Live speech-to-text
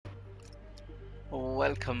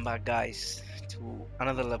Welcome back, guys, to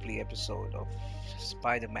another lovely episode of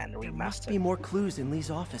SpiderMan There must be Remastered. more clues in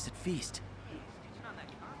Lee's office at Feast.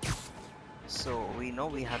 So we know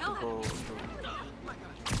we have to go to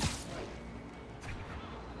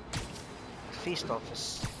Feast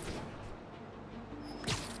office.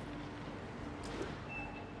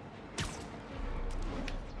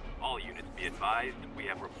 All units be advised, we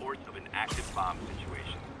have reports of an active bomb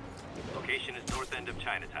situation. Location is north end of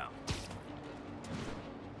Chinatown.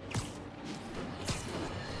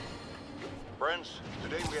 Friends,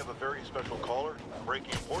 today we have a very special caller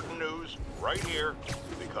breaking important news right here,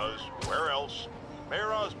 because where else?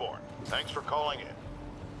 Mayor Osborne, thanks for calling in.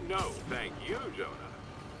 No, thank you, Jonah.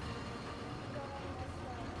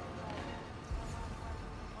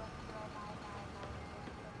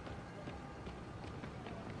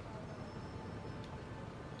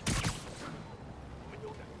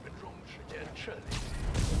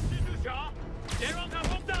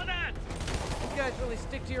 You guys really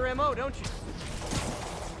stick to your MO, don't you?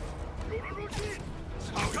 有人入侵，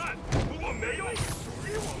好看，不过没用，属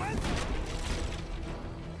于我们。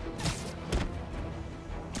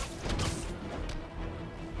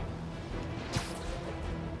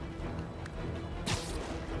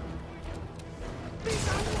避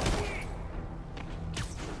闪我击！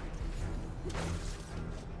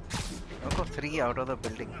 I got three out of the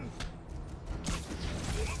building.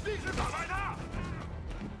 我们必须打败他。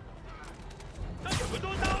他怎么都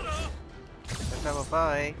到了？ Let's have a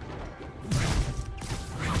bye.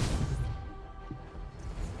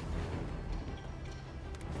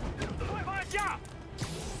 快放下！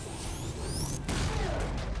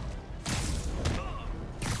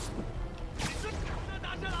这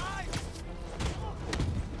打下来！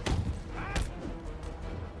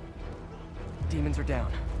 Demons are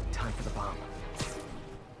down. Time for the bomb.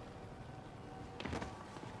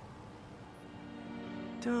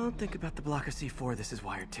 Don't think about the block of C4 this is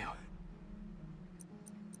wired to.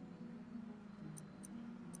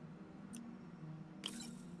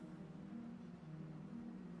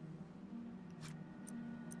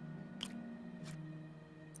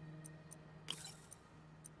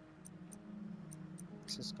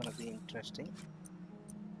 This is gonna be interesting.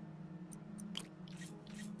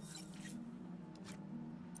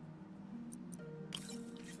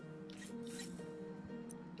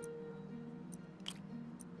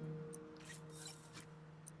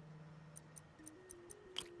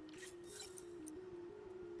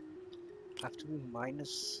 Have to be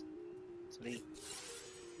 -3.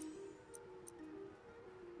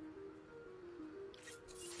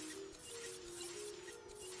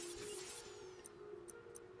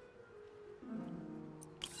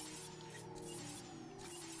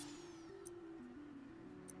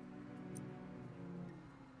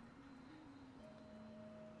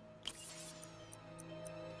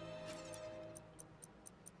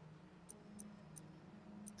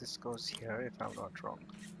 This goes here if I'm not wrong.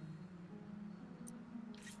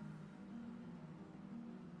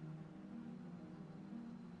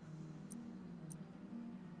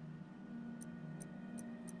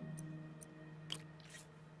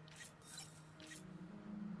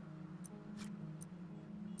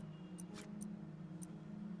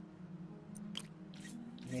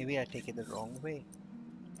 Maybe I take it the wrong way.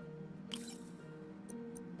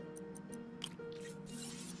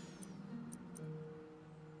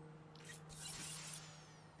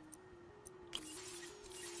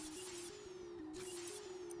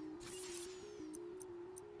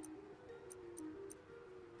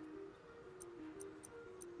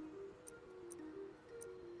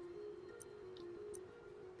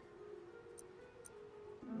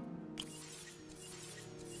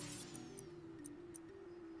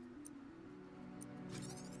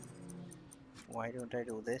 Why don't I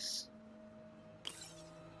do this?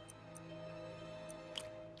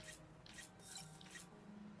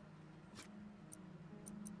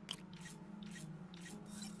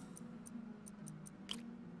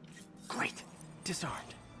 Great.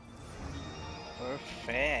 Disarmed.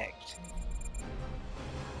 Perfect.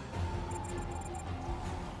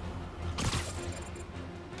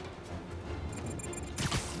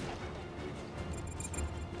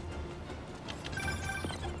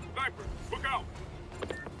 Sniper, look out!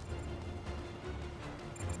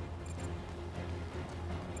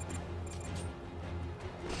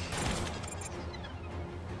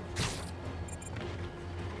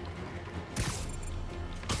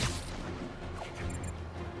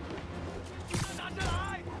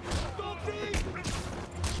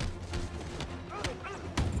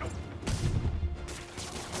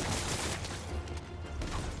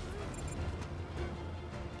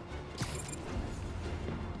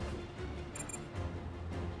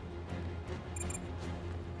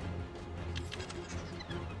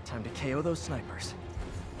 KO those snipers.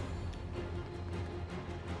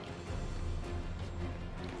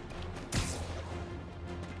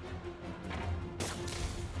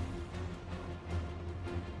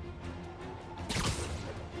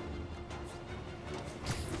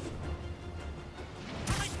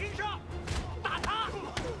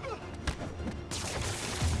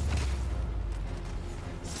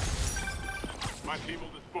 My people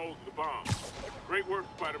disposed the bomb. Great work,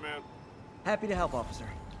 Spider-Man. Happy to help, officer.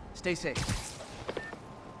 Stay safe.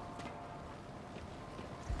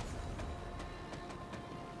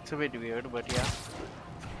 It's a bit weird, but yeah.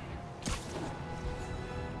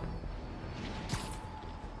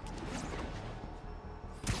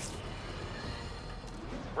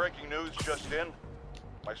 Breaking news just in.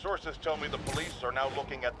 My sources tell me the police are now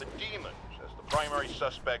looking at the demons as the primary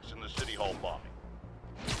suspects in the City Hall bombing.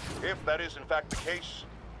 If that is in fact the case,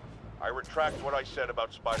 I retract what I said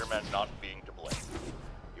about Spider-Man not being to blame.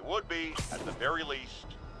 He would be, at the very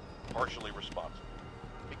least, partially responsible.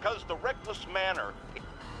 Because the reckless manner...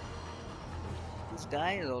 This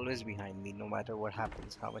guy is always behind me, no matter what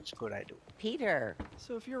happens, how much good I do. Peter.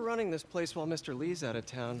 So if you're running this place while Mr. Lee's out of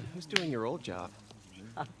town, who's doing your old job?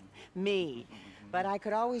 Me. But I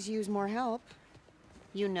could always use more help.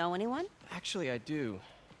 You know anyone? Actually, I do.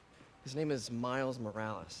 His name is Miles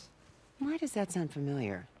Morales. Why does that sound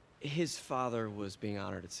familiar? His father was being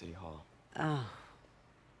honored at City Hall. Oh.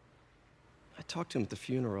 I talked to him at the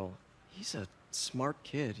funeral. He's a smart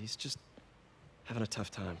kid. He's just having a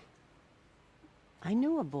tough time. I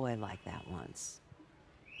knew a boy like that once.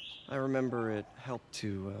 I remember it helped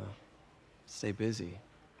to, stay busy.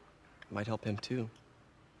 Might help him, too.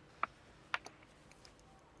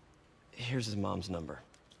 Here's his mom's number.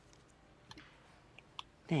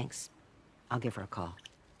 Thanks. I'll give her a call.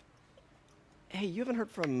 Hey, you haven't heard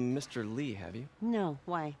from Mr. Lee, have you? No,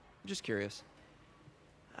 why? Just curious.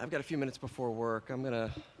 I've got a few minutes before work. I'm gonna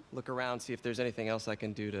look around, see if there's anything else I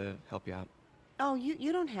can do to help you out. Oh,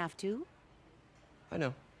 you don't have to. I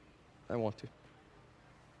know. I want to.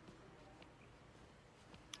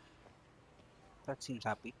 That seems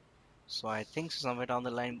happy. So I think somewhere down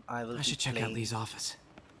the line I will I should be check out playing Lee's office.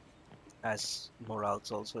 as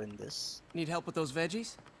Morales also in this. Need help with those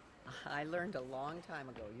veggies? I learned a long time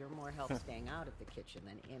ago you're more help staying out of the kitchen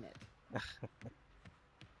than in it.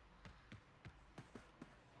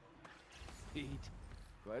 Pete,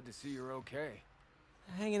 glad to see you're okay.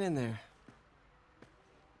 Hanging in there.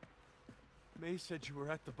 May said you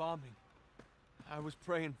were at the bombing. I was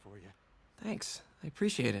praying for you. Thanks. I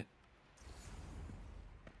appreciate it.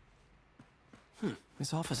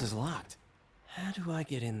 This office is locked. How do I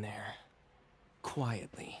get in there?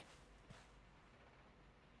 Quietly.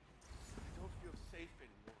 I don't feel safe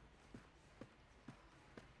anymore.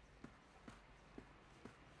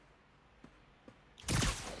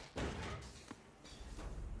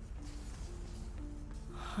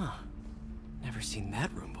 Huh. Never seen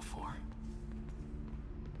that room before.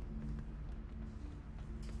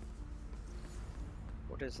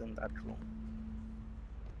 What is in that room?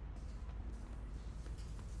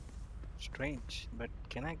 Strange, but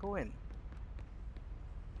can I go in?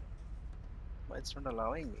 Why it's not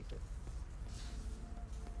allowing me to?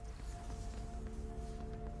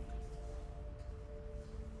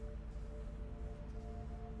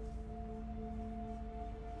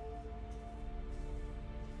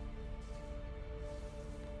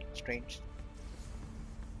 Strange.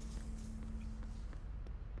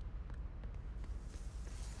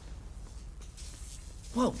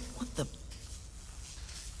 Whoa, what the?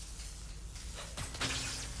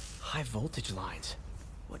 High voltage lines.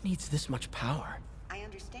 What needs this much power? I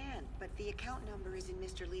understand, but the account number is in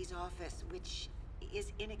Mr. Lee's office, which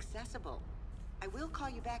is inaccessible. I will call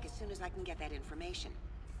you back as soon as I can get that information.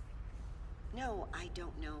 No, I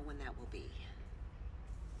don't know when that will be.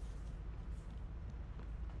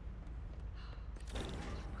 Good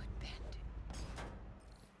bend.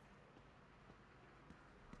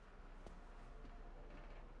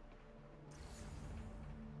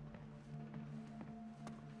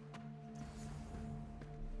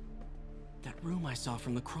 That room I saw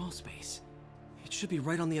from the crawl space. It should be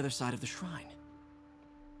right on the other side of the shrine.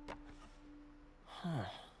 Huh.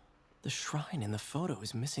 The shrine in the photo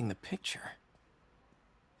is missing the picture.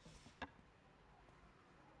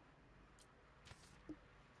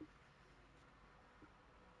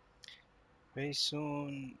 Very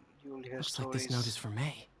soon you'll hear Looks stories. like this note is for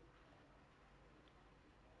May.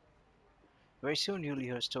 Very soon you'll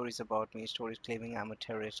hear stories about me, stories claiming I'm a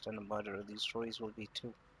terrorist and a murderer. These stories will be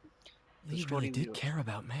too. The Lee story really did will- care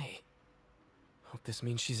about May. Hope this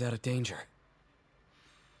means she's out of danger.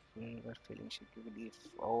 What feeling should you believe?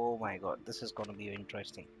 Oh my god, this is gonna be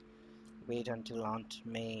interesting. wait until Aunt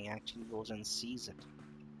May actually goes and sees it.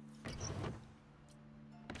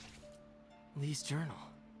 Lee's journal.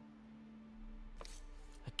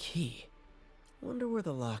 A key. Wonder where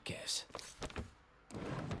the lock is.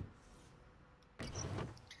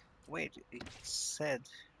 Wait, it said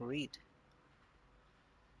read.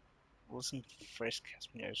 Wasn't Frisk has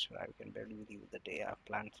been arrested. I can barely believe the day I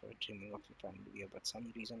planned for dreaming of a family here, but some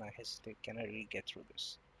reason I hesitate. Can I really get through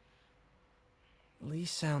this? Lee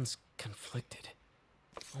sounds conflicted.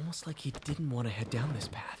 Almost like he didn't want to head down this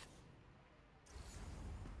path.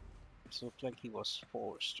 It looked like he was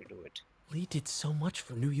forced to do it. Lee did so much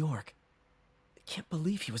for New York. I can't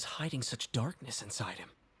believe he was hiding such darkness inside him.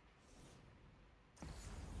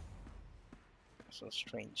 So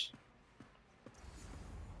strange.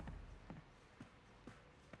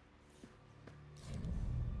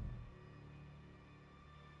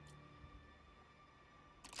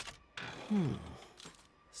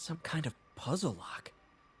 Some kind of puzzle lock.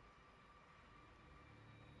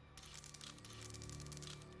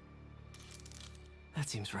 That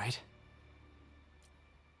seems right.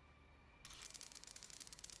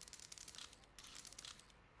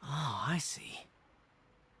 Oh, I see.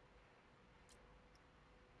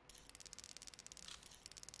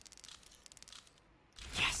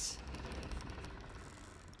 Yes!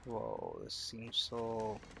 Whoa, this seems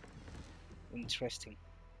so interesting.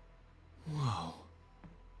 Whoa.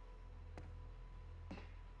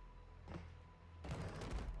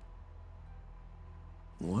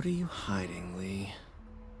 What are you hiding, Lee?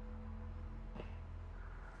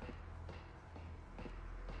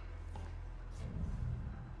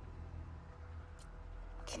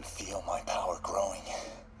 Can feel my power growing,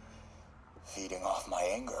 feeding off my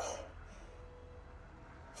anger.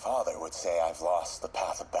 Father would say I've lost the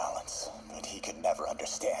path of balance, but he could never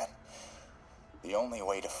understand. The only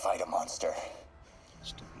way to fight a monster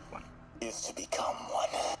It's to be one. is to become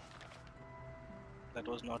one. That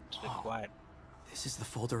was not required. This is the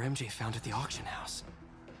folder MJ found at the auction house.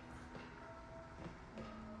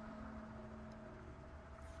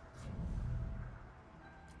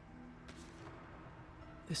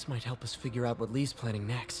 This might help us figure out what Lee's planning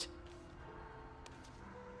next.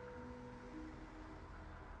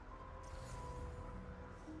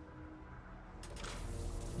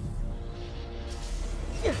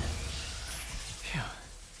 Phew.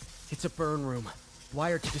 It's a burn room,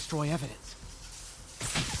 wired to destroy evidence.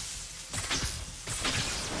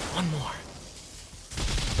 One more.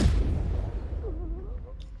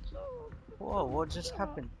 Whoa, what just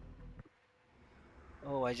happened?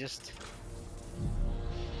 Oh, I just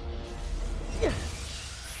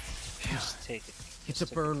take it. It's a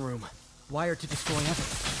burn room, wired to destroy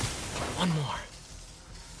evidence. One more.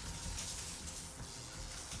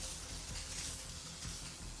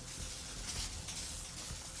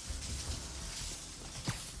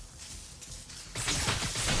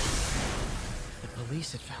 The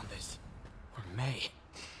police had found this. Or May.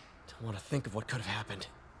 Don't want to think of what could have happened.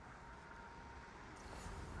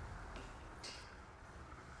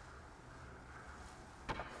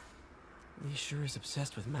 Lee sure is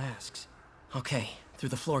obsessed with masks. Okay, through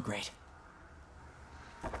the floor grate.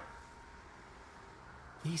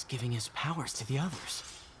 Lee's giving his powers to the others.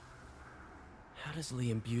 How does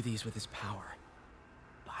Lee imbue these with his power?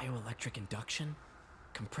 Bioelectric induction?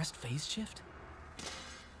 Compressed phase shift?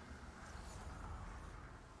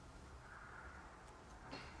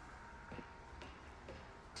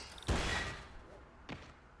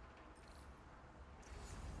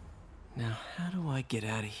 Now, how do I get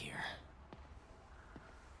out of here?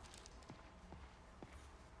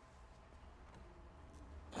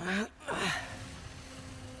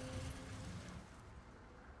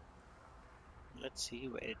 Let's see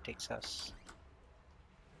where it takes us.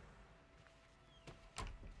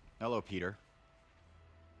 Hello, Peter.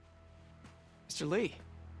 Mr. Lee.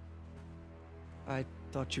 I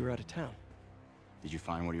thought you were out of town. Did you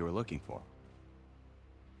find what you were looking for?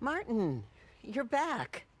 Martin, you're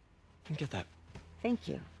back. Get that. Thank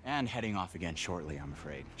you. And heading off again shortly, I'm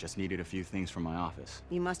afraid. Just needed a few things from my office.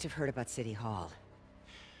 You must have heard about City Hall.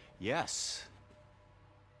 Yes.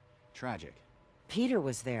 Tragic. Peter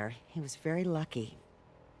was there. He was very lucky.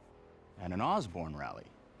 And an Osborne rally.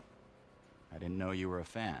 I didn't know you were a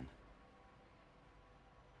fan.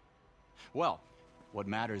 Well, what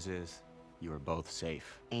matters is you are both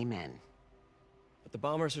safe. Amen. But the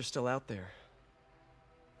bombers are still out there.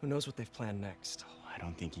 Who knows what they've planned next? I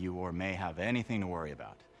don't think you or May have anything to worry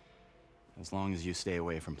about. As long as you stay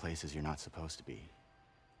away from places you're not supposed to be.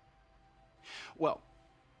 Well,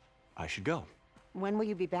 I should go. When will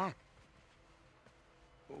you be back?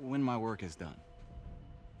 When my work is done.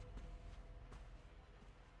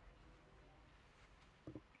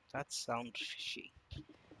 That sounds fishy.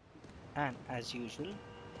 And as usual,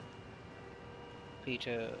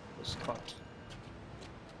 Peter was caught.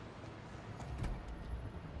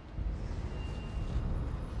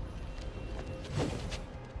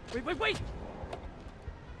 Wait!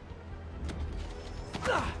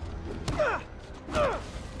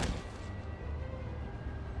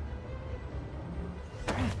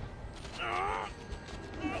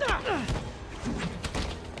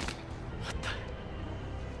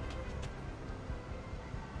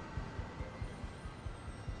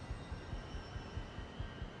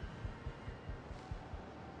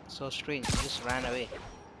 So strange, he just ran away.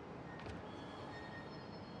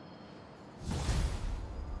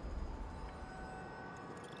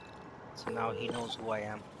 So now he knows who I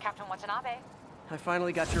am. Captain Watanabe, I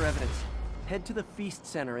finally got your evidence. Head to the Feast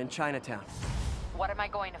Center in Chinatown. what am I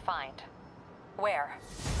going to find? Where?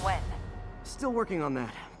 When? Still working on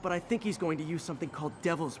that, but I think he's going to use something called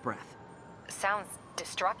Devil's Breath. Sounds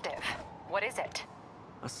destructive. What is it?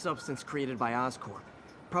 A substance created by Oscorp.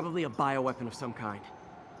 Probably a bioweapon of some kind.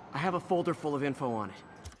 I have a folder full of info on it.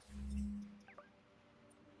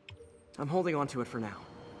 I'm holding on to it for now.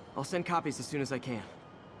 I'll send copies as soon as I can.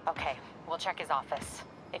 Okay, we'll check his office.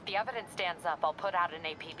 If the evidence stands up, I'll put out an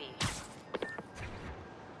APB.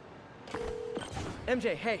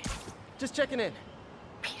 MJ, hey. Just checking in.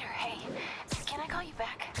 Peter, hey. Can I call you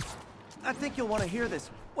back? I think you'll want to hear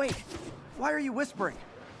this. Wait, why are you whispering?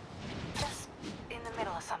 Just in the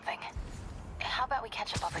middle of something. How about we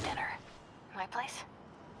catch up over dinner? My place?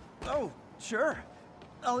 Oh, sure.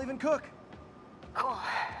 I'll even cook. Cool.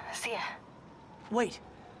 See ya. Wait,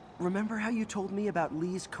 remember how you told me about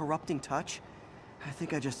Lee's corrupting touch? I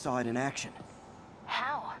think I just saw it in action.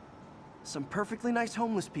 How? Some perfectly nice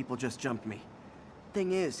homeless people just jumped me.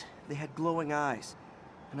 Thing is, they had glowing eyes.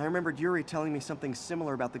 And I remembered Yuri telling me something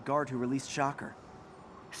similar about the guard who released Shocker.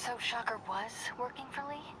 So Shocker was working for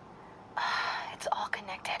Lee? It's all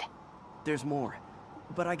connected. There's more,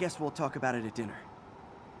 but I guess we'll talk about it at dinner.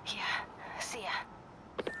 Yeah, see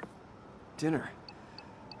ya. Dinner?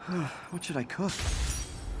 What should I cook?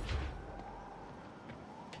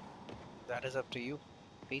 That is up to you,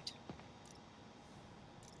 Pete.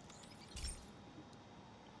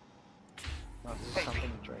 Now this is Hey, something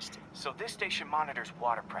Pete. interesting. So this station monitors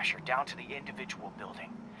water pressure down to the individual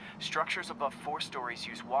building. Structures above 4 stories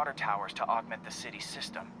use water towers to augment the city's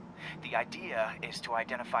system. The idea is to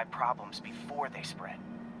identify problems before they spread,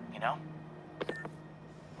 you know?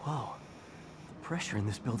 Whoa. The pressure in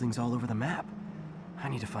this building's all over the map. I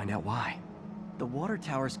need to find out why. The water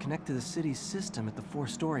towers connect to the city's system at the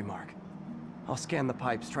 4-story mark. I'll scan the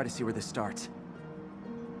pipes, try to see where this starts.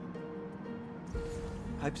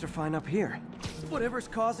 Pipes are fine up here. Whatever's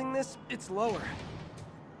causing this, it's lower.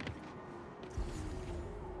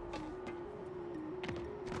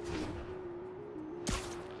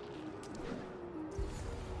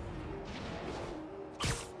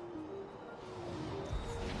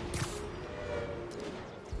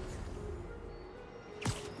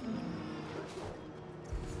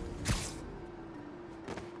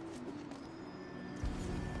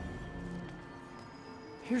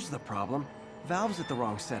 Here's the problem. Valve's at the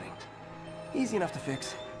wrong setting. Easy enough to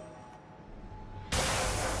fix.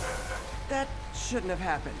 That shouldn't have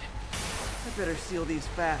happened. I better seal these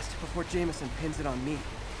fast before Jameson pins it on me.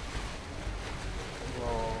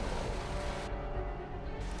 Whoa.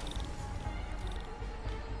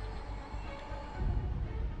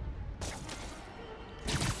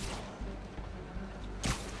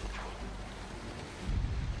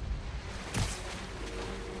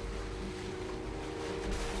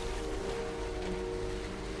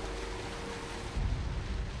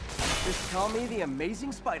 Just call me the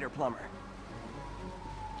amazing spider plumber.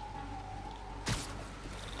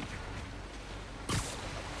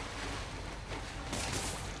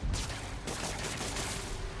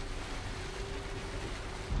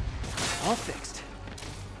 All fixed.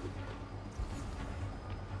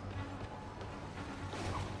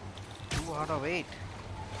 Two out of 8.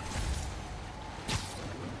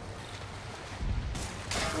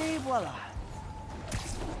 Et voila.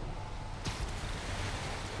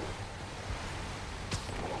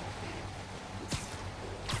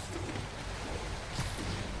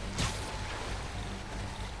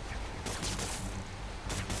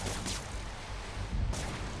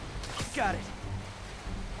 Got it.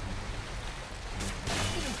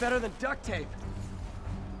 Even better than duct tape.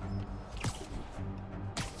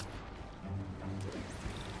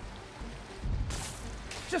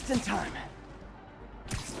 Just in time.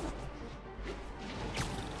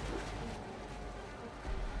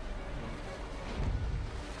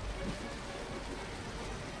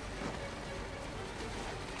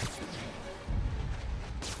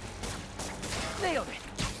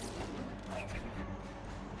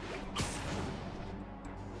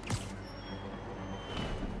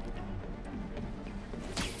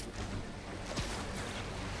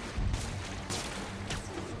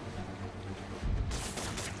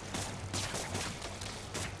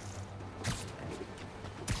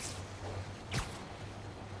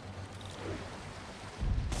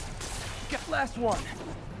 Last one.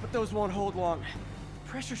 But those won't hold long.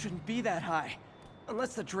 Pressure shouldn't be that high.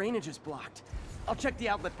 Unless the drainage is blocked. I'll check the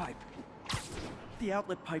outlet pipe. The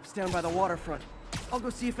outlet pipe's down by the waterfront. I'll go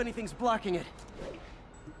see if anything's blocking it.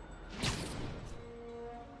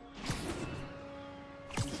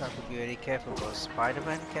 Just have to be very careful because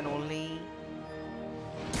Spider-Man can only...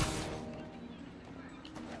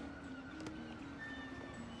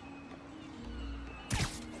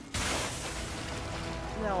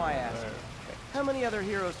 Now I ask, how many other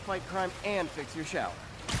heroes fight crime and fix your shower?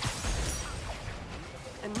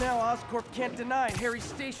 And now Oscorp can't deny Harry's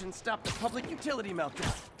station stopped a public utility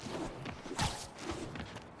meltdown.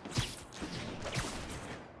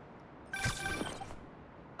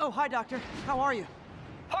 Oh, hi, Doctor. How are you?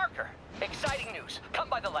 Parker, exciting news. Come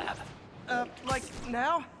by the lab. Like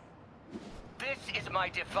now? This is my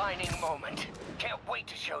defining moment. Can't wait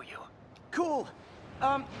to show you. Cool.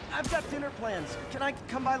 I've got dinner plans. Can I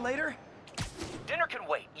come by later? Dinner can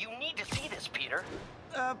wait. You need to see this, Peter.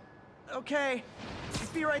 Okay.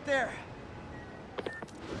 Be right there.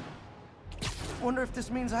 Wonder if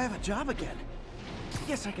this means I have a job again.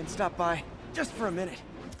 Guess I can stop by, just for a minute.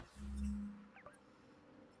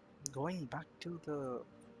 Going back to the...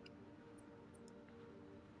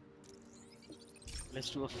 Let's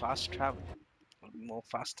do a fast travel. It'll be more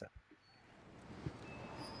faster.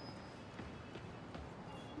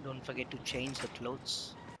 Don't forget to change the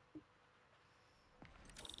clothes.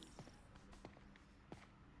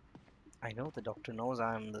 I know the doctor knows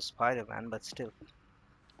I'm the Spider-Man, but still.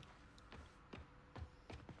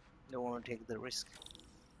 Don't want to take the risk.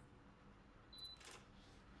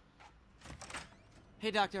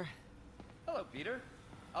 Hey, Doctor. Hello, Peter.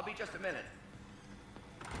 I'll be just a minute.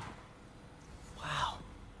 Wow.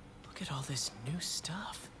 Look at all this new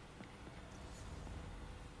stuff.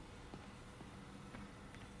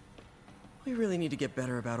 We really need to get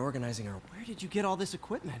better about organizing our... Where did you get all this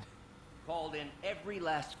equipment? Called in every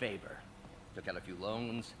last favor. Took out a few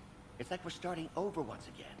loans. It's like we're starting over once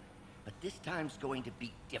again. But this time's going to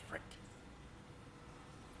be different.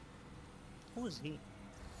 Who is he?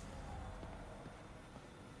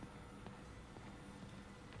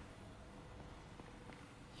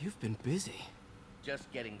 You've been busy.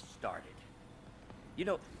 Just getting started. You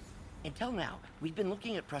know, until now, we've been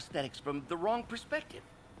looking at prosthetics from the wrong perspective.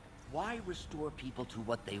 Why restore people to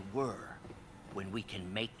what they were when we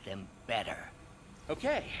can make them better?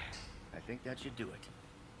 Okay, I think that should do it.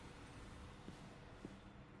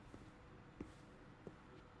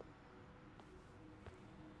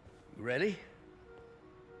 You ready?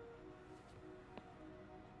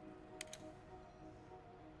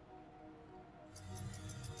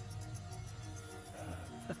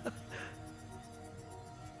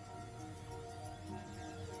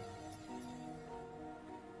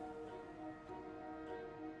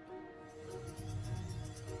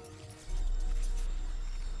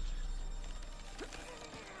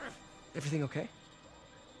 Everything okay?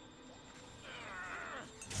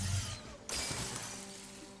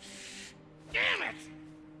 Damn it!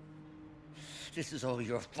 This is all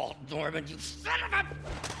your fault, Norman, you son of a...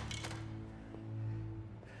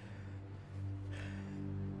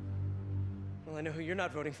 Well, I know who you're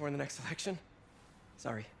not voting for in the next election.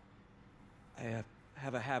 Sorry. I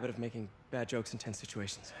have a habit of making bad jokes in tense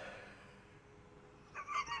situations.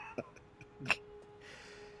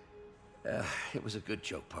 It was a good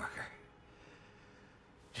joke, Parker.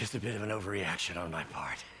 Just a bit of an overreaction on my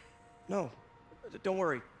part. No, don't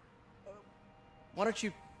worry. Why don't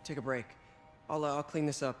you take a break? I'll clean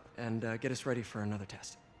this up and get us ready for another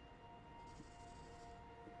test.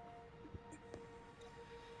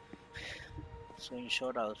 So in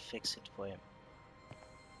short, I'll fix it for him.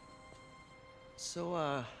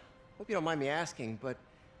 So, hope you don't mind me asking, but it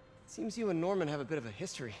seems you and Norman have a bit of a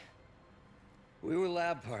history. We were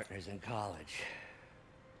lab partners in college.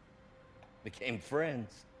 Became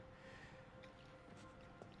friends.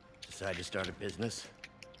 Decided to start a business.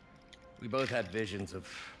 We both had visions of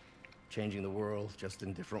changing the world, just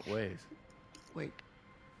in different ways. Wait,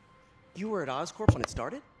 you were at Oscorp when it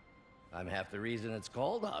started? I'm half the reason it's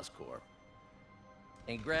called Oscorp.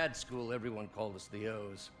 In grad school, everyone called us the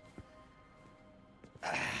O's.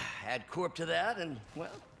 Add Corp to that, and, well,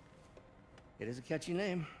 it is a catchy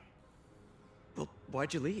name. Well,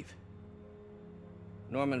 why'd you leave?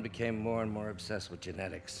 Norman became more and more obsessed with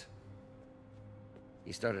genetics.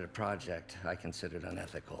 He started a project I considered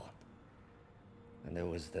unethical. And there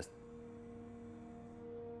was this...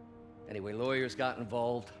 Anyway, lawyers got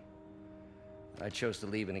involved. I chose to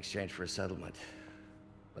leave in exchange for a settlement.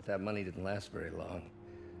 But that money didn't last very long.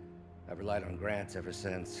 I've relied on grants ever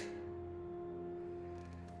since.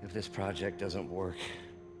 If this project doesn't work...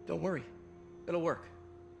 Don't worry. It'll work.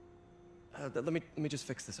 Let me just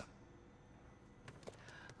fix this up.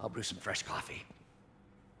 I'll brew some fresh coffee.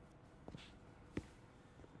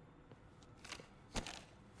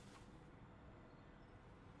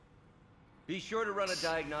 Be sure to run a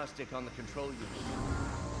diagnostic on the control unit.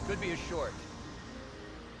 Could be a short.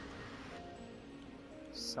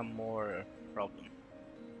 Some more problem.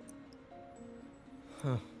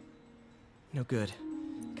 Huh. No good.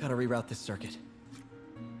 Gotta reroute this circuit.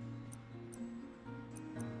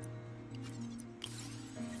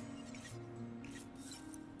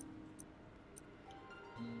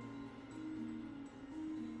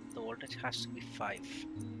 The voltage has to be 5.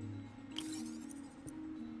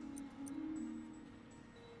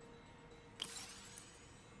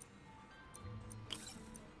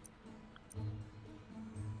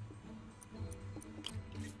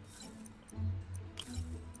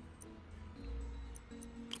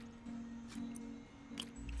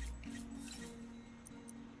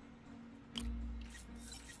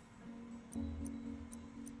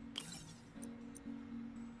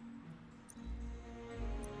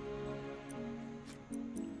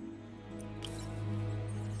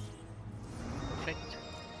 Perfect.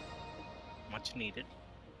 Much needed.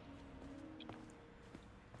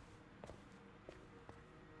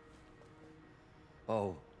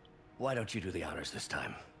 Oh, why don't you do the honors this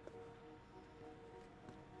time?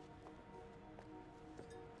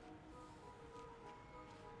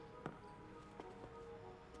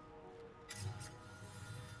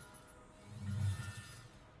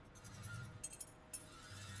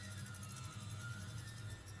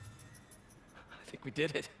 I think we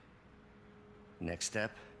did it. Next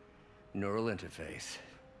step, neural interface.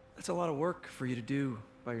 That's a lot of work for you to do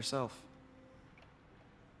by yourself.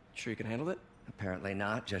 Sure you can handle it? Apparently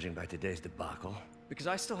not, judging by today's debacle. Because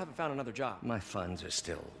I still haven't found another job. My funds are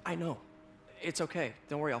still... I know. It's okay.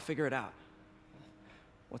 Don't worry, I'll figure it out.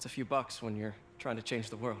 What's a few bucks when you're trying to change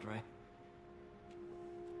the world, right?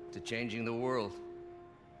 To changing the world.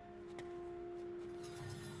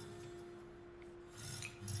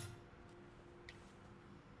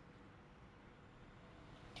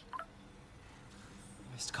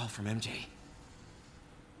 Missed call from MJ.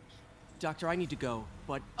 Doctor, I need to go,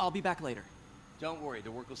 but I'll be back later. Don't worry,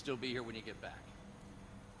 the work will still be here when you get back.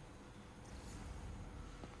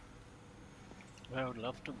 I would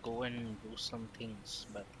love to go and do some things,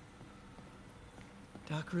 but...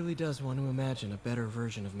 Doc really does want to imagine a better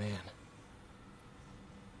version of man.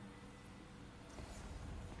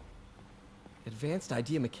 Advanced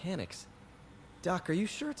idea mechanics. Doc, are you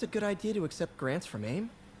sure it's a good idea to accept grants from AIM?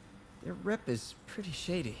 Their rep is pretty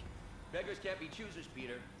shady. Beggars can't be choosers,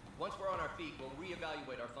 Peter. Once we're on our feet, we'll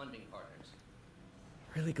reevaluate our funding partners.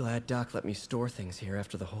 Really glad Doc let me store things here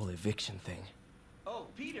after the whole eviction thing. Oh,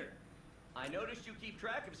 Peter! I noticed you keep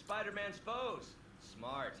track of Spider-Man's foes.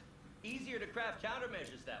 Smart. Easier to craft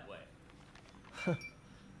countermeasures that way.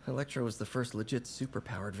 Electro was the first legit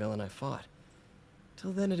superpowered villain I fought.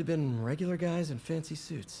 Till then it had been regular guys in fancy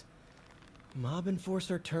suits. Mob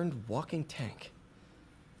enforcer turned walking tank.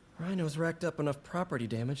 Rhino's racked up enough property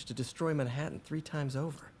damage to destroy Manhattan 3 times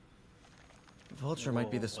over. Vulture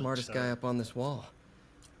might be the smartest guy up on this wall.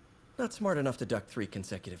 Not smart enough to duck 3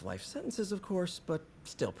 consecutive life sentences, of course, but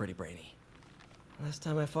still pretty brainy. Last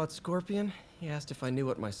time I fought Scorpion, he asked if I knew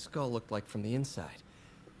what my skull looked like from the inside,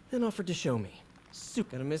 then offered to show me.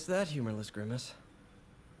 Gonna miss that humorless grimace.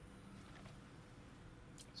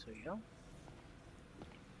 So yeah,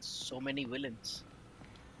 so many villains.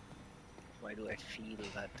 Why do I feel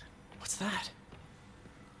that? What's that?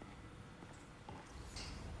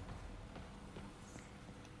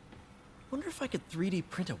 Wonder if I could 3D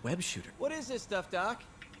print a web shooter. What is this stuff, Doc?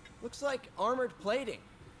 Looks like armored plating.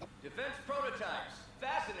 Defense prototypes.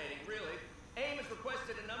 Fascinating, really. AIM has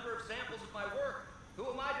requested a number of samples of my work. Who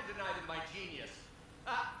am I to deny them my genius?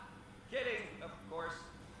 Ah, kidding, of course.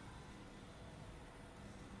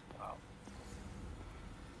 Wow.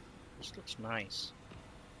 This looks nice.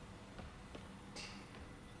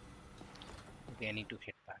 Okay, I need to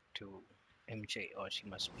head back to MJ or she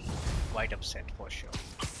must be quite upset for sure.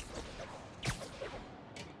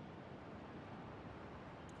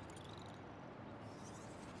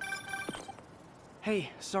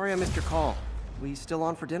 Hey, sorry I missed your call. We still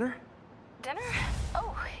on for dinner? Dinner?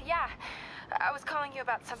 Oh, yeah. I was calling you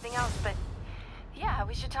about something else, but yeah,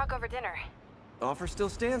 we should talk over dinner. Offer still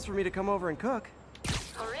stands for me to come over and cook.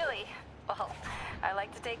 Oh, really? Well, I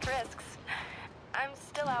like to take risks. I'm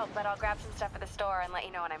still out, but I'll grab some stuff at the store and let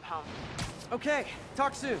you know when I'm home. Okay,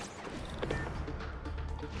 talk soon.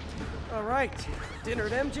 All right, dinner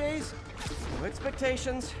at MJ's. No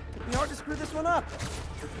expectations. It'd be hard to screw this one up.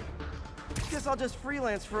 Guess I'll just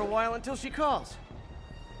freelance for a while until she calls.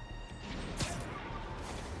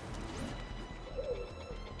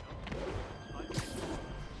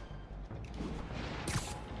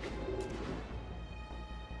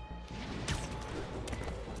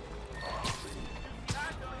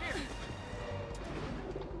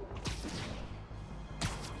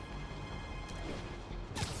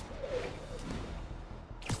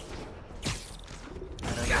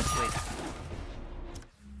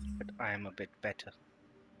 I am a bit better.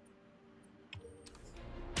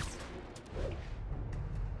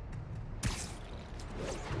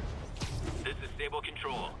 This is Stable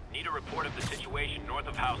Control. Need a report of the situation north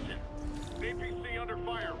of Houston. APC under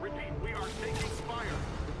fire. Repeat, we are taking fire.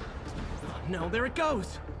 Oh, no, there it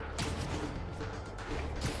goes!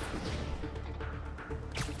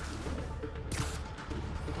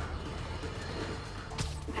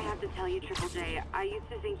 I have to tell you, Triple J, I used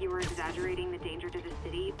to think you were exaggerating the danger to the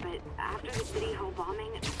city, but after the City Hall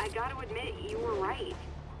bombing, I gotta admit, you were right.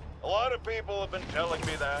 A lot of people have been telling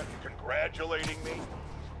me that, congratulating me,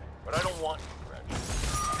 but I don't want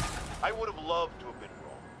congratulations. I would have loved to have been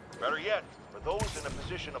wrong. Better yet, for those in a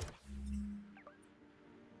position of...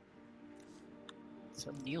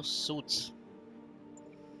 Some new suits.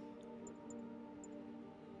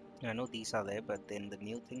 I know these are there, but then the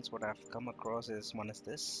new things what I've come across is one is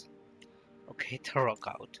this. Okay, the Rock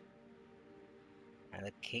Out. And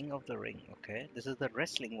the King of the Ring. Okay, this is the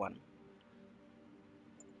wrestling one.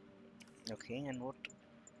 Okay, and what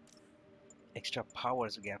extra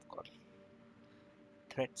powers we have got?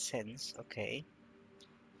 Threat sense. Okay.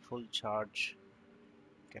 Full charge.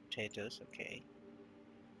 Captators. Okay.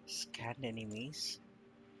 Scan enemies.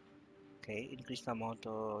 Okay, increase the amount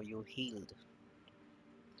you healed.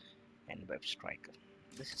 And web striker.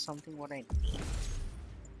 This is something what I need.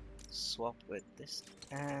 Swap with this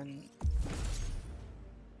and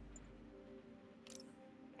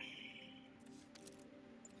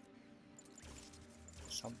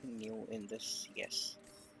something new in this. Yes.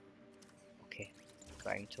 Okay,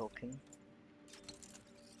 crime token.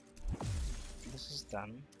 This is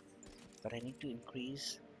done, but I need to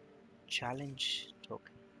increase challenge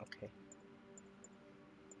token. Okay.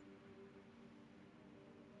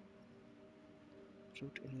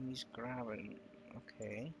 Shoot enemies grabbing.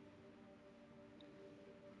 Okay.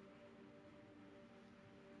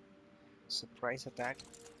 Surprise attack.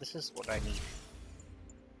 This is what I need.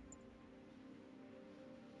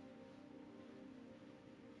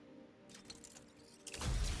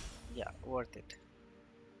 Yeah, worth it.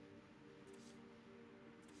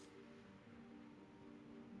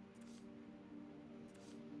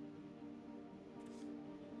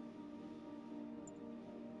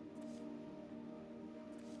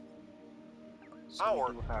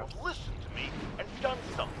 Power have listened to me and done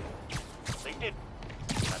something. They didn't.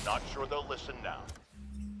 I'm not sure they'll listen now.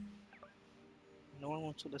 No one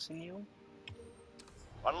wants to listen to you?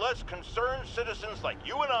 Unless concerned citizens like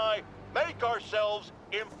you and I make ourselves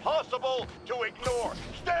impossible to ignore.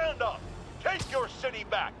 Stand up! Take your city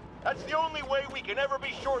back! That's the only way we can ever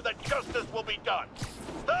be sure that justice will be done.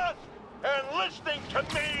 That and listening to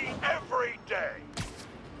me every day!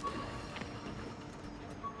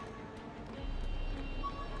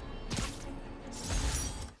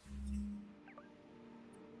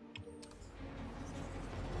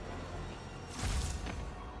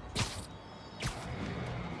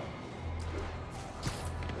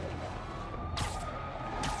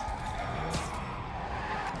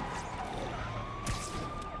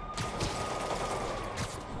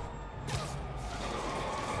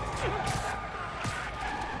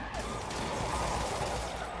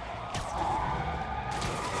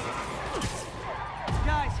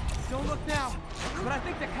 Don't look now, but I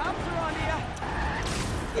think the cops are on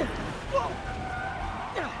you. Whoa.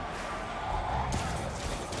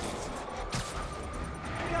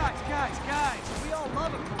 Guys, we all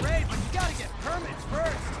love a parade, but you gotta get permits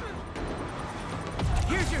first.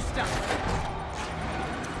 Here's your stuff.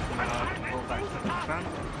 Go back to the front.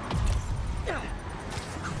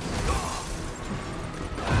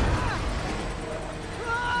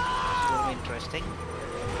 So interesting.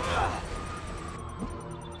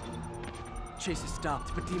 Chase is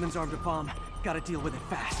stopped, but Demon's armed a bomb. Gotta deal with it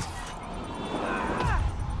fast.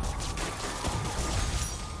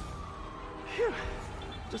 Phew.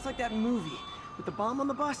 Just like that movie with the bomb on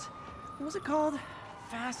the bus. What was it called?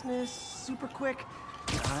 Fastness, super quick.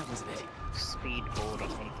 No, that wasn't it. Speedboat or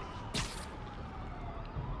something.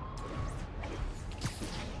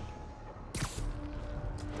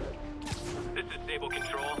 This is Stable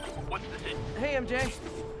Control. What's the situation? Hey, MJ.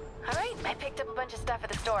 All right, I picked up a bunch of stuff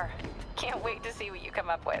at the store. Can't wait to see what you come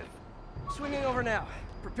up with. Swinging over now.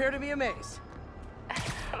 Prepare to be amazed.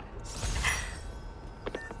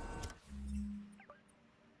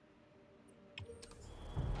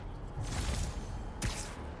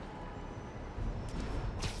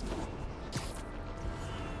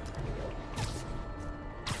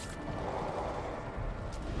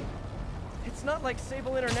 It's not like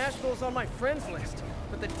Sable International is on my friends list,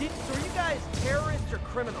 but so are you guys terrorists or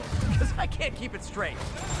criminals? Because I can't keep it straight.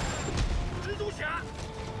 蜘蛛侠，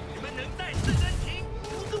你们能再次认清不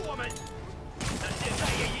是我们，但现在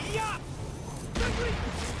也一样。战队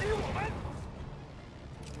给予我们，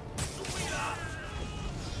注意了，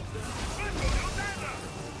快手榴弹了！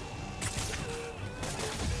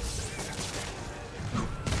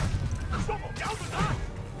双手瞄准他，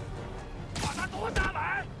把他夺下来！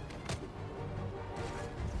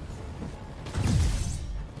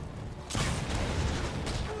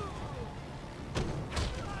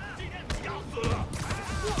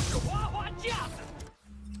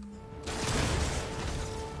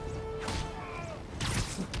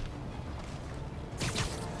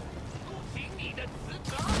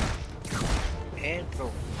 Intro.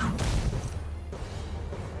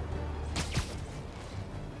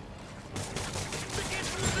 这些组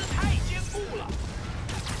织太坚固了，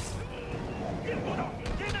见不到顶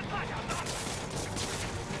尖的大侠了。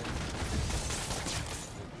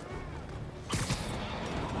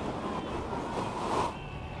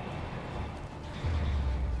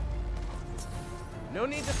 No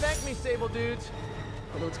need to thank me, Sable dudes.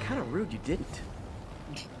 Although it's kind of rude you didn't.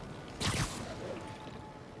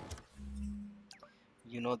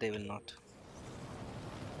 You know they will not.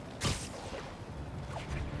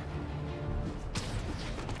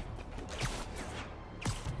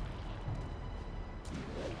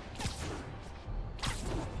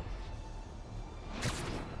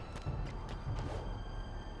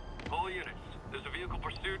 All units, there's a vehicle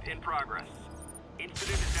pursuit in progress.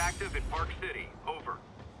 Incident is active in Park City. Over.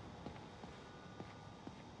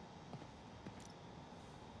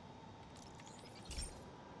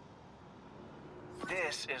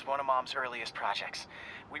 This is one of Mom's earliest projects.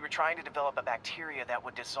 We were trying to develop a bacteria that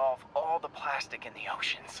would dissolve all the plastic in the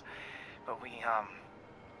oceans. But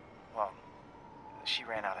well, she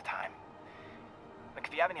ran out of time. Like,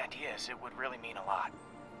 if you have any ideas, it would really mean a lot.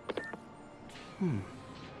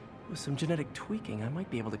 With some genetic tweaking, I might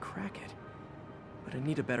be able to crack it. But I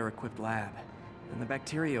need a better equipped lab. And the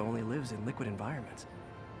bacteria only lives in liquid environments.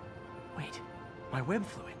 Wait, my web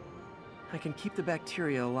fluid. I can keep the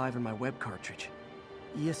bacteria alive in my web cartridge.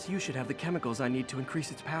 ESU should have the chemicals I need to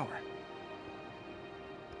increase its power.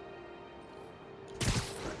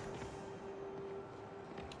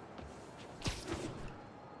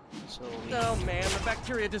 So Oh man, the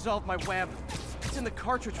bacteria dissolved my web. It's in the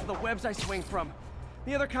cartridge for the webs I swing from.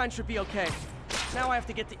 The other kind should be okay. Now I have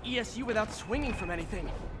to get to ESU without swinging from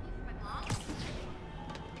anything.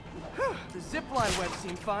 The zipline webs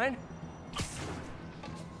seem fine.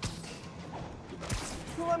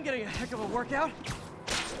 Well, I'm getting a heck of a workout.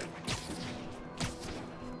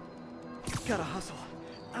 Gotta hustle.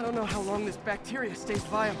 I don't know how long this bacteria stays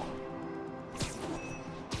viable.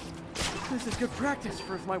 This is good practice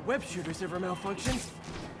for if my web shooters ever malfunction.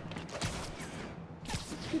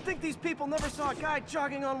 You'd think these people never saw a guy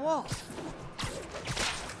jogging on walls.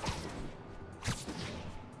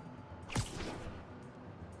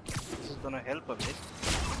 this is gonna help a bit.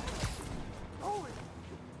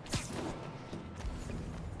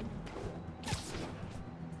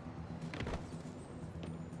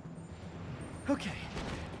 Okay.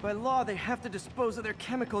 By law, they have to dispose of their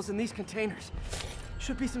chemicals in these containers.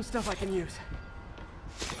 Should be some stuff I can use.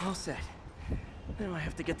 All set. Now I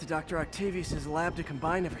have to get to Dr. Octavius's lab to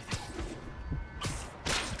combine everything.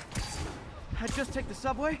 I'd just take the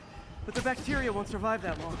subway, but the bacteria won't survive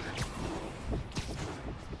that long.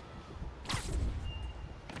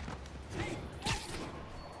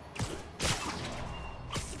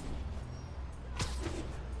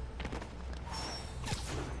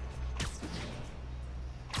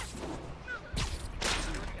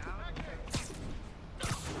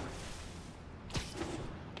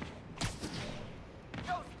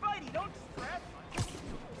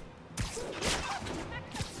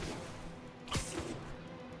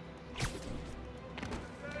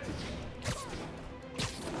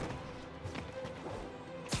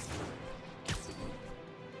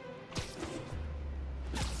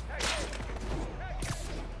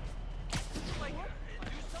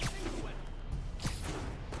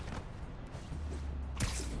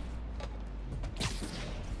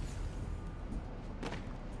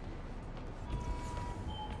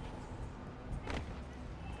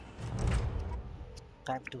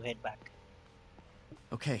 Time to head back.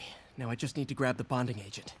 Okay, now I just need to grab the bonding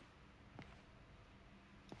agent.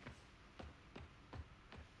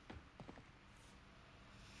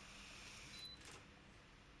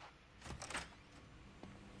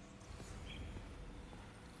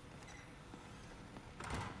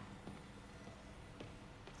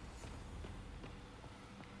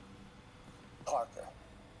 Parker,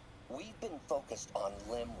 we've been focused on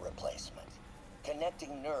limb replacement,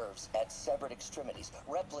 connecting nerves at severed extremities,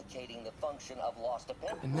 replicating the function of lost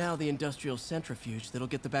appendage. And now the industrial centrifuge that'll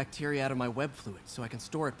get the bacteria out of my web fluid so I can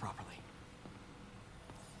store it properly.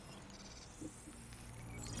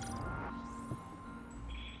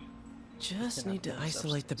 Just need to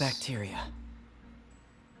isolate the bacteria.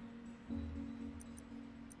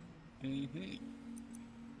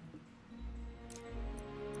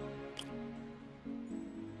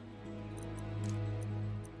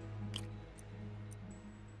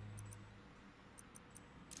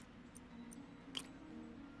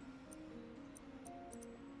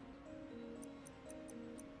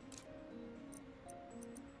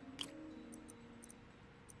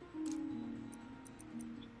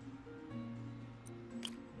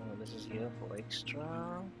 This is here for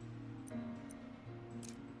extra.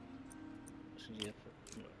 This is here for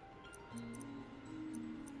no.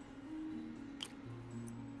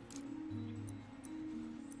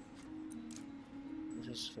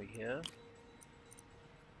 This is for here.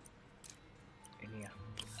 And yeah,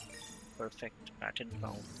 perfect pattern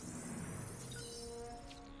found.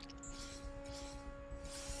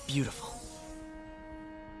 Beautiful.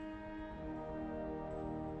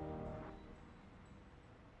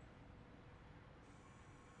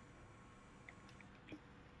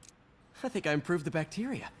 I think I improved the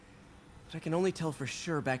bacteria, but I can only tell for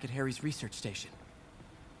sure back at Harry's research station.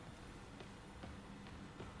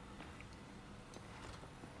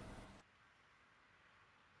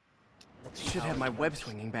 Should have my web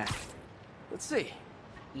swinging back. Let's see.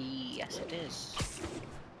 Yes, it is.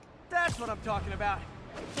 That's what I'm talking about.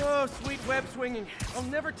 Oh, sweet web swinging. I'll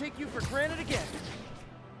never take you for granted again.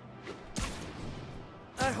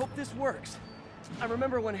 I hope this works. I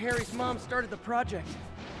remember when Harry's mom started the project.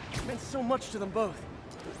 It meant so much to them both.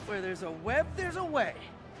 Where there's a web, there's a way.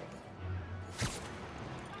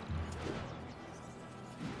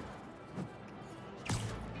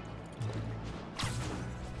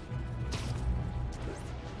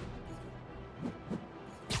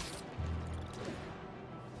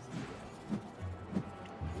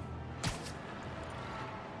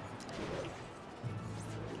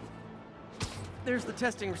 There's the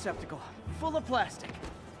testing receptacle, full of plastic.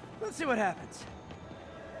 Let's see what happens.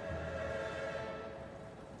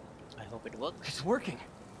 I hope it works. It's working.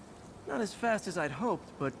 Not as fast as I'd hoped,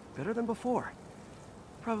 but better than before.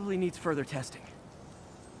 Probably needs further testing.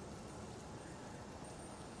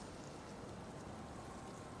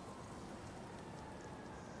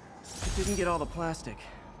 It didn't get all the plastic,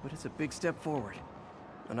 but it's a big step forward.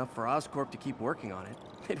 Enough for Oscorp to keep working on it.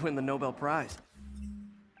 They'd win the Nobel Prize.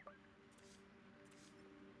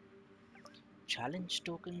 Challenge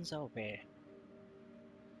tokens are where?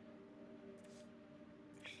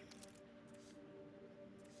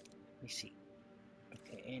 Let me see.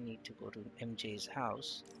 Okay, I need to go to MJ's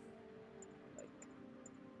house. Like,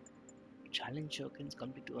 challenge tokens,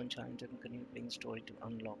 complete to earn challenge token, continue playing story to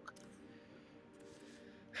unlock.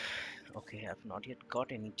 Okay, I've not yet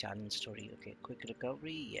got any challenge story. Okay, quick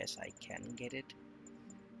recovery. Yes, I can get it.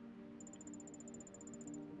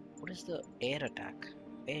 What is the air attack?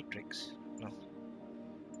 Air tricks? No.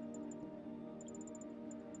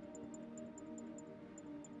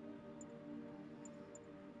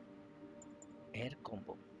 Air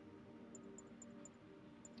combo.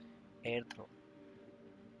 Air throw.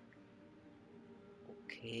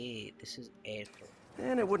 Okay, this is air throw.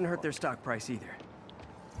 And it wouldn't hurt their stock price either.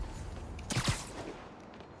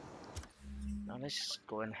 Now let's just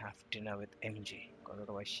go and have dinner with MJ, because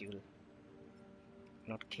otherwise she will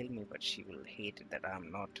not kill me, but she will hate it that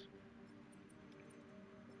I'm not.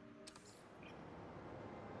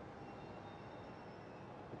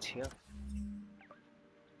 It's here.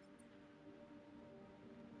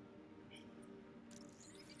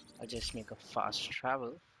 I'll just make a fast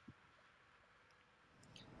travel.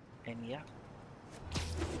 And yeah.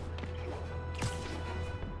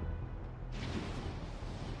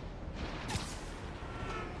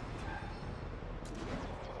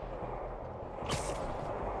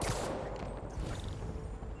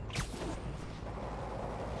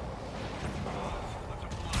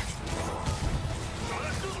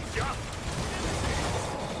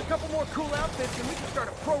 A couple more cool outfits and we can start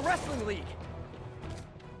a pro wrestling league.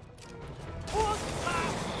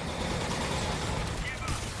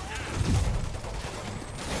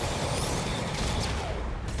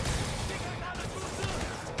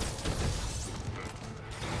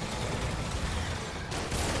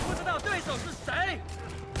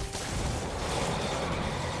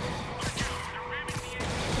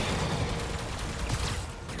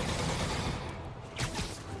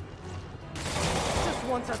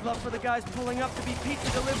 once I'd love for the guys pulling up to be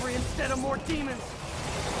pizza delivery instead of more demons.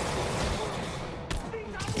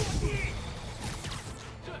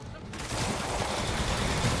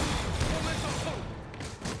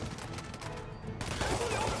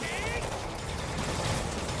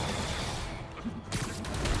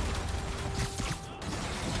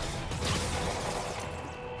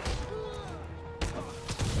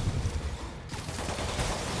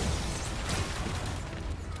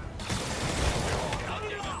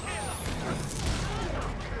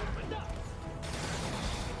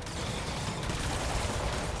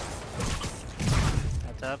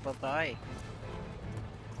 Bye-bye.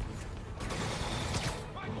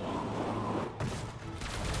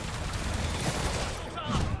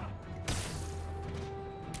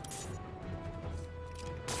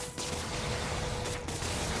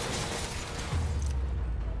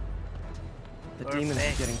 The demons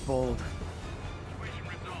are getting bold.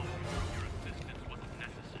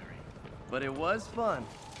 But it was fun.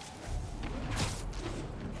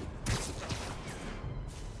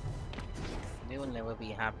 They will never be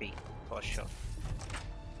happy, for sure.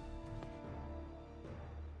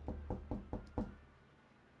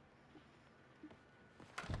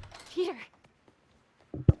 Peter!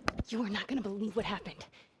 You are not gonna believe what happened.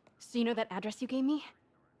 So you know that address you gave me?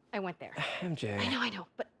 I went there. MJ. I know,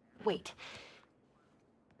 but wait.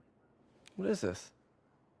 What is this?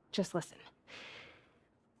 Just listen.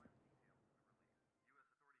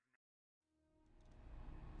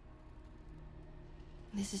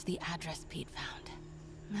 This is the address Pete found.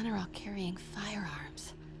 Men are all carrying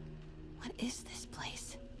firearms. What is this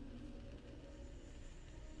place?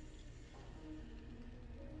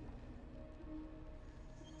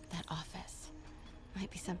 That office.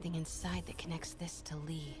 Might be something inside that connects this to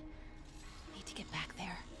Lee. Need to get back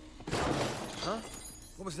there. Huh?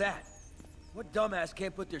 What was that? What dumbass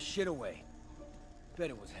can't put their shit away? Bet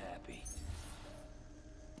it was happy.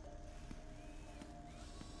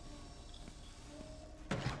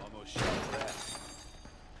 Almost shot for that.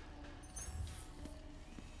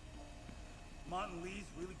 Martin Lee's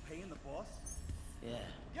really paying the boss? Yeah.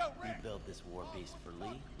 We built this war beast for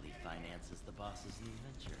Lee. Lee finances the boss's new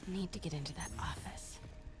venture. Need to get into that office.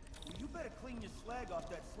 You better clean your slag off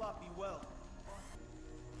that sloppy well.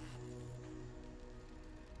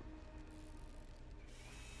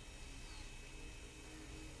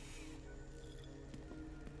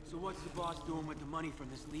 So what's the boss doing with the money from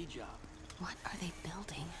this Lee job? What are they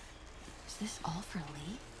building? Is this all for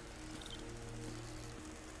Lee?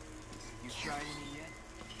 You tried any yet?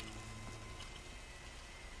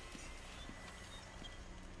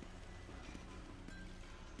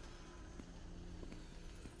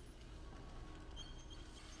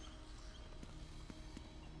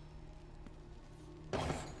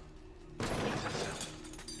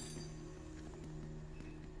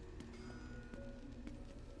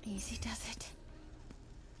 Easy does it.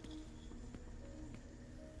 I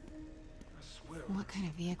swear. What kind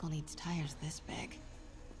of vehicle needs tires this big?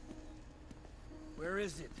 Where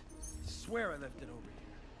is it? I swear I left it over here.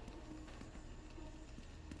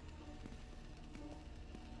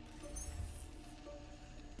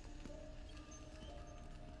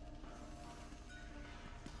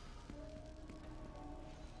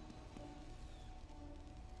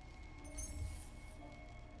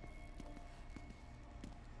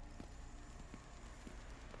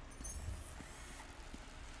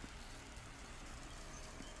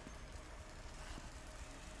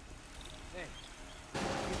 Hey,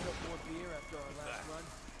 pick up more beer after our last run?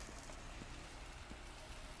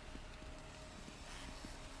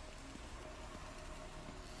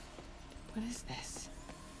 What is this?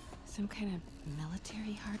 Some kind of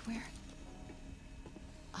military hardware?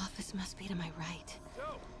 Office must be to my right.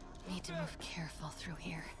 Need to move careful through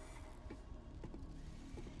here.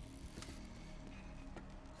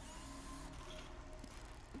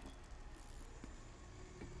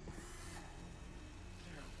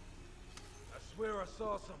 I swear I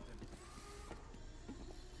saw something.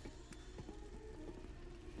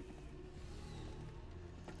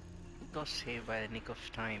 Got saved by the nick of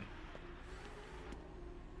time.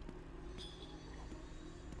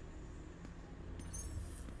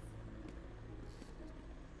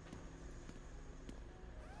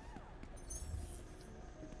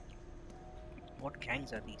 What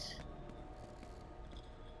gangs are these?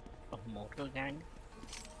 A mortal gang?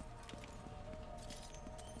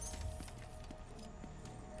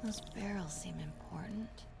 Those barrels seem important.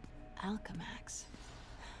 Alchemax.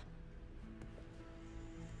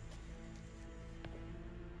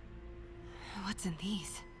 What's in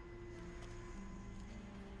these?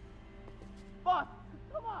 Boss,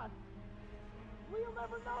 come on! We'll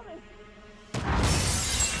never notice!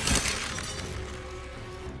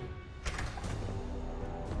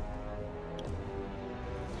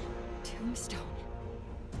 Tombstone.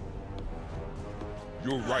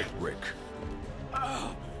 You're right, Rick.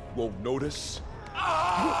 Won't notice?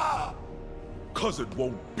 Cause it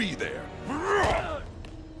won't be there.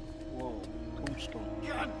 Whoa, Tombstone.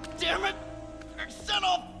 God damn it! I said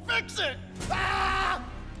I'll fix it!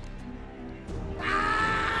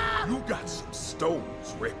 You got some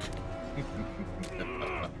stones, Rick.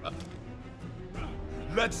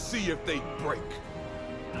 Let's see if they break.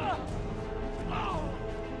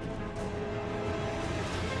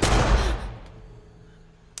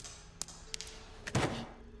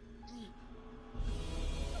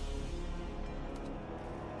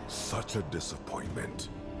 Such a disappointment.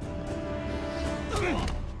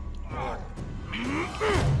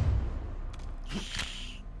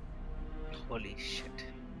 Holy shit.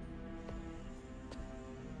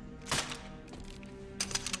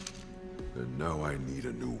 And now I need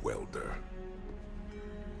a new welder.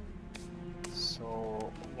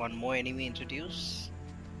 So, one more enemy introduced.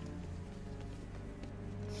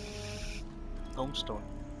 Tombstone.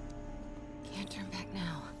 Can't turn back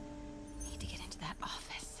now. Need to get into that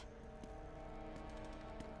office.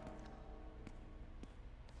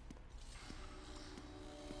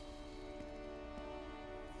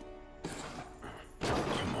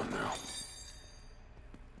 Come on now.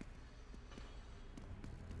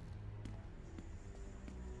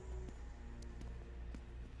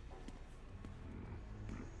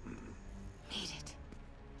 Made it.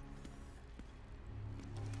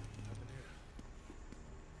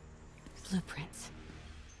 Blueprints.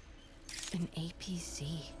 An APC.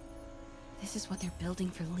 This is what they're building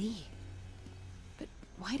for Lee. But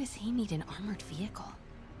why does he need an armored vehicle?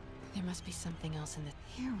 There must be something else in the...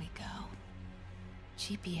 Here we go.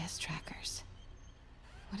 GPS trackers.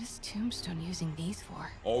 What is Tombstone using these for?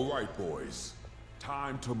 All right, boys.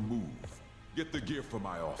 Time to move. Get the gear from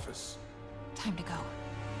my office. Time to go.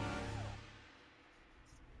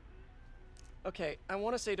 Okay, I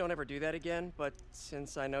want to say don't ever do that again, but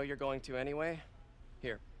since I know you're going to anyway,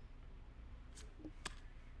 here.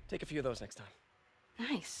 Take a few of those next time.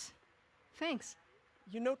 Nice. Thanks.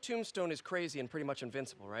 You know Tombstone is crazy and pretty much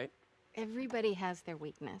invincible, right? Everybody has their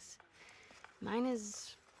weakness. Mine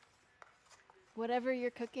is... whatever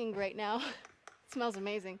you're cooking right now. It smells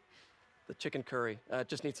amazing. The chicken curry.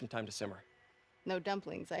 Just needs some time to simmer. No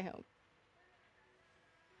dumplings, I hope.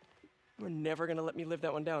 You're never gonna let me live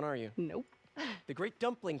that one down, are you? Nope. The Great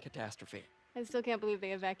Dumpling Catastrophe. I still can't believe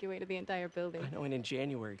they evacuated the entire building. I know, and in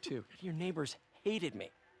January, too. Your neighbors hated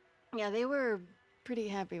me. Yeah, they were pretty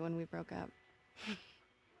happy when we broke up.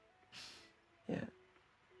 Yeah.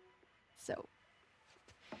 So,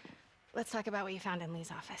 let's talk about what you found in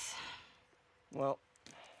Lee's office. Well,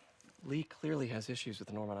 Lee clearly has issues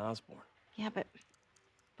with Norman Osborn. Yeah, but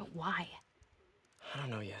why? I don't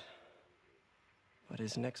know yet. But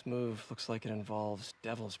his next move looks like it involves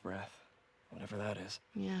Devil's Breath. Whatever that is.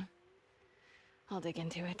 Yeah. I'll dig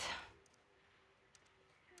into it.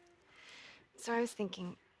 So I was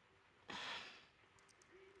thinking,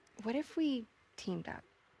 what if we teamed up?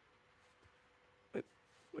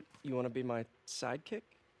 What, you want to be my sidekick?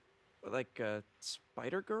 Like a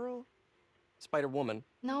spider girl? Spider woman?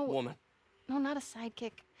 No. Woman. No, not a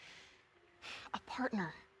sidekick. A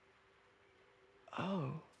partner.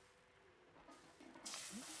 Oh.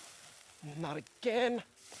 Not again.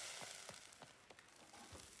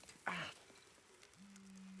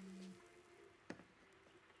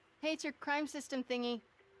 Hey, it's your crime system thingy.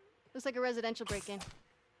 Looks like a residential break-in.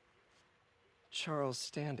 Charles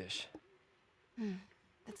Standish.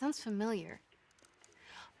 That sounds familiar.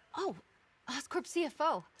 Oh, Oscorp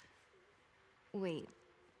CFO. Wait.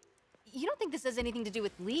 You don't think this has anything to do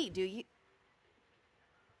with Lee, do you?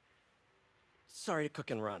 Sorry to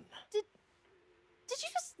cook and run. Did you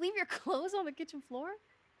just leave your clothes on the kitchen floor?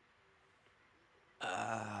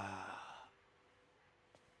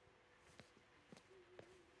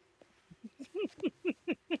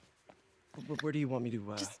 Where do you want me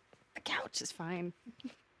to, Just the couch is fine.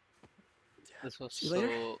 This was See you later?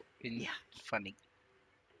 so funny.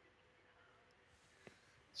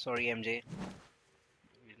 Sorry, MJ.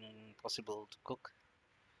 Impossible to cook.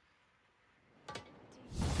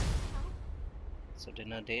 So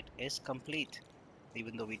dinner date is complete,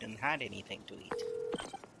 even though we didn't had anything to eat.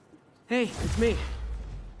 Hey, it's me.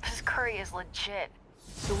 This curry is legit.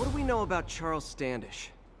 So what do we know about Charles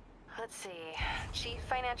Standish? Let's see. Chief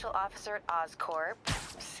Financial Officer at Oscorp.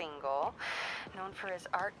 Single. Known for his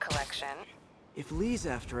art collection. If Lee's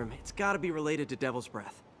after him, it's gotta be related to Devil's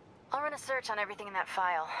Breath. I'll run a search on everything in that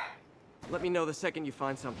file. Let me know the second you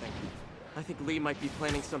find something. I think Lee might be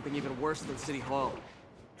planning something even worse than City Hall.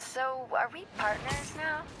 So, are we partners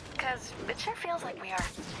now? Because it sure feels like we are.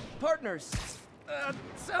 Partners!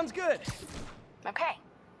 Sounds good. Okay.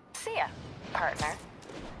 See ya, partner.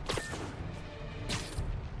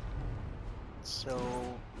 So,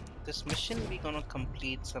 this mission we're gonna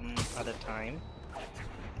complete some other time.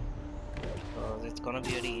 Because it's gonna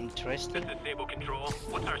be very interesting. This is Sable Control.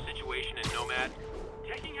 What's our situation in Nomad?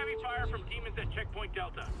 Taking heavy fire from demons at Checkpoint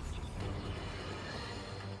Delta.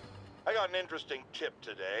 I got an interesting tip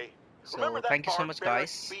today. So Remember that thank you so much barbaric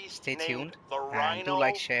guys. beast Stay named tuned the and do Rhino?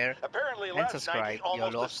 like, share Apparently and last night subscribe. he Your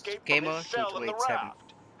almost Lost escaped from Gamer his cell in the 2287.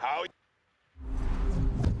 raft. How